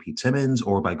 Jeremiah P. Timmons,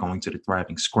 or by going to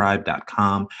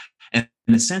thethriving.scribe.com. And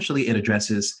essentially, it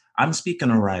addresses, I'm speaking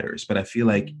to writers, but I feel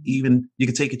like even you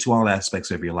can take it to all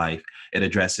aspects of your life. It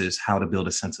addresses how to build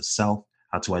a sense of self,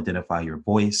 how to identify your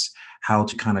voice, how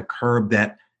to kind of curb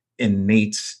that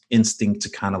innate instinct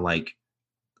to kind of like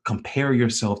compare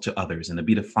yourself to others and to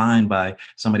be defined by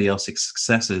somebody else's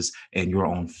successes and your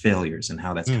own failures, and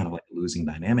how that's Mm. kind of like a losing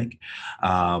dynamic.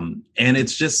 And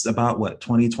it's just about what,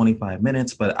 20-25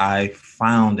 minutes, but I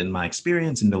found in my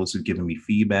experience and those who've given me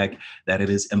feedback that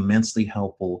it is immensely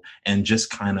helpful and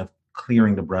just kind of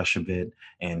clearing the brush a bit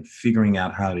and figuring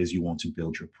out how it is you want to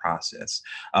build your process.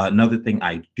 Another thing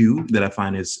I do that I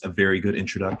find is a very good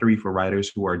introductory for writers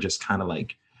who are just kind of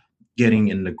like getting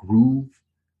in the groove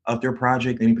of their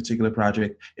project, any particular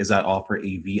project, is I offer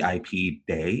a VIP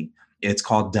day. It's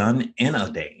called Done in a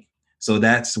Day. So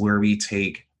that's where we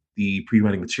take the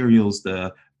pre-writing materials,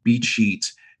 the beat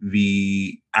sheet,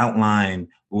 the outline,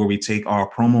 where we take our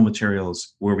promo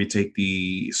materials, where we take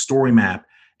the story map,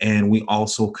 and we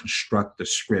also construct the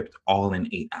script all in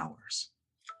 8 hours.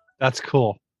 That's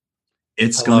cool.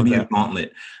 It's I going to love be a that.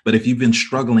 gauntlet. But if you've been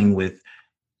struggling with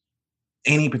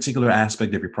any particular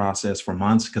aspect of your process for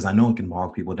months, because I know it can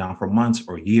bog people down for months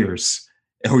or years,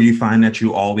 or you find that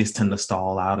you always tend to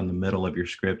stall out in the middle of your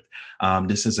script,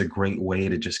 this is a great way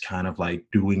to just kind of like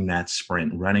doing that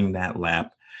sprint, running that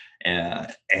lap,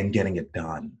 and getting it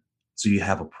done. So you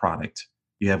have a product,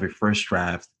 you have your first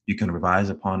draft, you can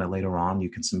revise upon it later on. You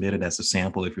can submit it as a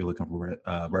sample if you're looking for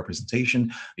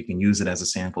representation. You can use it as a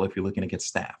sample if you're looking to get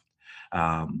staffed.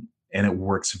 And it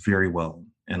works very well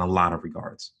in a lot of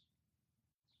regards.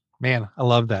 Man, I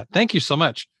love that. Thank you so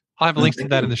much. I'll have No, links to thank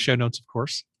that in you. the show notes, of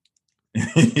course.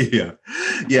 Yeah.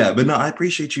 Yeah. But no, I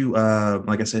appreciate you,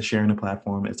 like I said, sharing the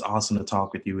platform. It's awesome to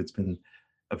talk with you. It's been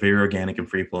a very organic and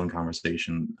free flowing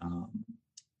conversation.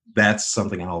 That's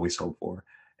something I always hope for.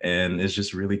 And it's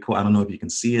just really cool. I don't know if you can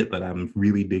see it, but I'm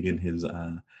really digging his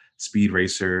Speed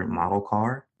Racer model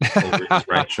car over his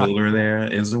right shoulder there.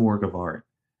 It's a work of art.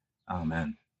 Oh,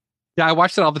 man. Yeah, I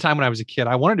watched it all the time when I was a kid.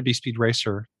 I wanted to be Speed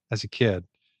Racer as a kid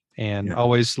and Yeah.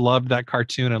 always loved that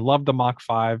cartoon and loved the Mach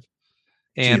 5.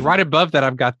 And Gee, right above that,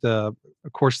 I've got of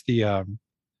course, the the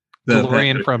Back to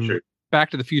DeLorean the from Future.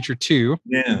 Back to the Future 2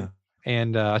 Yeah.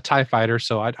 and a TIE Fighter.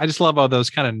 So I just love all those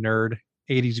kind of nerd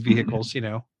 80s vehicles, you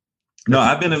know. No,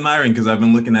 I've been admiring because I've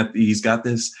been looking at, he's got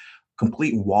this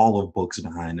complete wall of books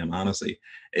behind him, honestly.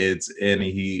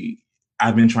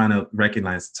 I've been trying to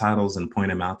recognize titles and point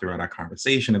them out throughout our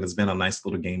conversation, and it's been a nice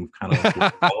little game of kind of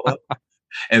looking all up.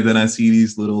 And then I see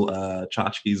these little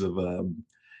tchotchkes of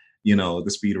the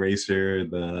Speed Racer,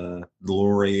 the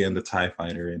DeLorean, the TIE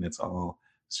Fighter, and it's all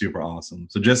super awesome.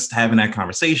 So just having that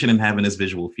conversation and having this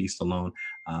visual feast alone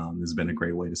has been a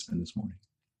great way to spend this morning.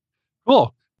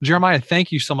 Cool. Jeremiah,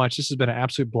 thank you so much. This has been an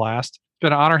absolute blast. It's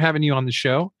been an honor having you on the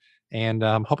show, and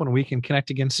I'm hoping we can connect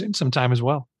again soon sometime as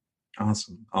well.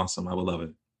 Awesome. Awesome. I would love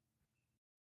it.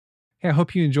 Hey, I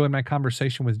hope you enjoyed my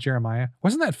conversation with Jeremiah.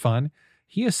 Wasn't that fun?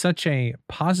 He is such a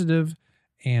positive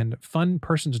and fun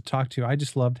person to talk to. I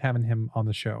just loved having him on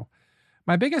the show.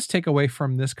 My biggest takeaway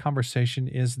from this conversation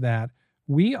is that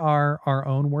we are our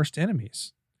own worst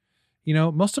enemies. You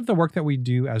know, most of the work that we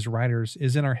do as writers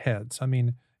is in our heads. I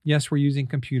mean, yes, we're using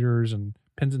computers and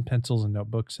pens and pencils and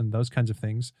notebooks and those kinds of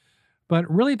things, but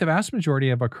really the vast majority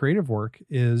of our creative work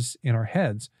is in our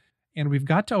heads. And we've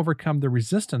got to overcome the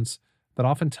resistance that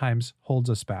oftentimes holds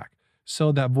us back.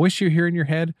 So that voice you hear in your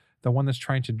head, the one that's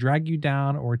trying to drag you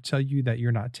down or tell you that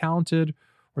you're not talented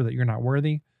or that you're not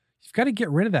worthy, you've got to get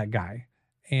rid of that guy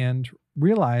and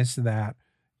realize that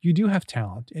you do have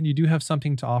talent and you do have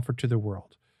something to offer to the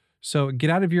world. So get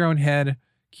out of your own head,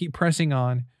 keep pressing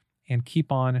on, and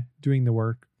keep on doing the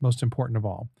work, most important of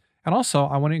all. And also,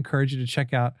 I want to encourage you to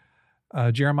check out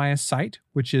Jeremiah's site,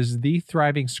 which is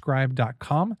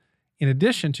thethriving.scribe.com, in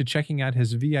addition to checking out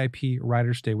his VIP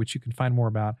Writer's Day, which you can find more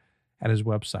about at his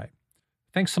website.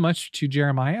 Thanks so much to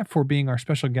Jeremiah for being our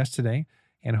special guest today,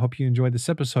 and I hope you enjoyed this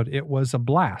episode. It was a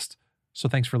blast. So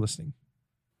thanks for listening.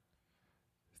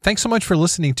 Thanks so much for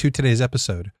listening to today's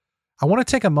episode. I want to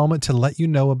take a moment to let you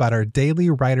know about our daily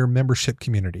writer membership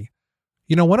community.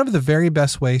 One of the very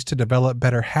best ways to develop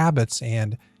better habits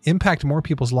and impact more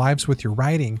people's lives with your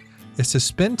writing is to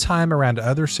spend time around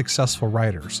other successful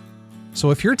writers.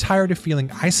 So if you're tired of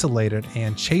feeling isolated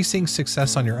and chasing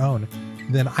success on your own,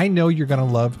 then I know you're going to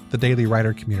love the Daily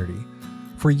Writer community.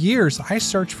 For years, I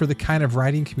searched for the kind of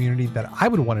writing community that I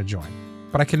would want to join,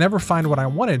 but I could never find what I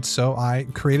wanted, so I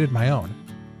created my own.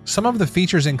 Some of the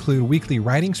features include weekly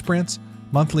writing sprints,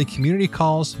 monthly community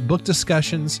calls, book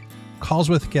discussions, calls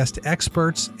with guest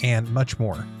experts, and much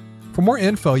more. For more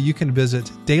info, you can visit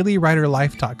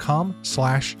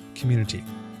dailywriterlife.com/community.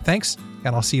 Thanks,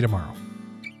 and I'll see you tomorrow.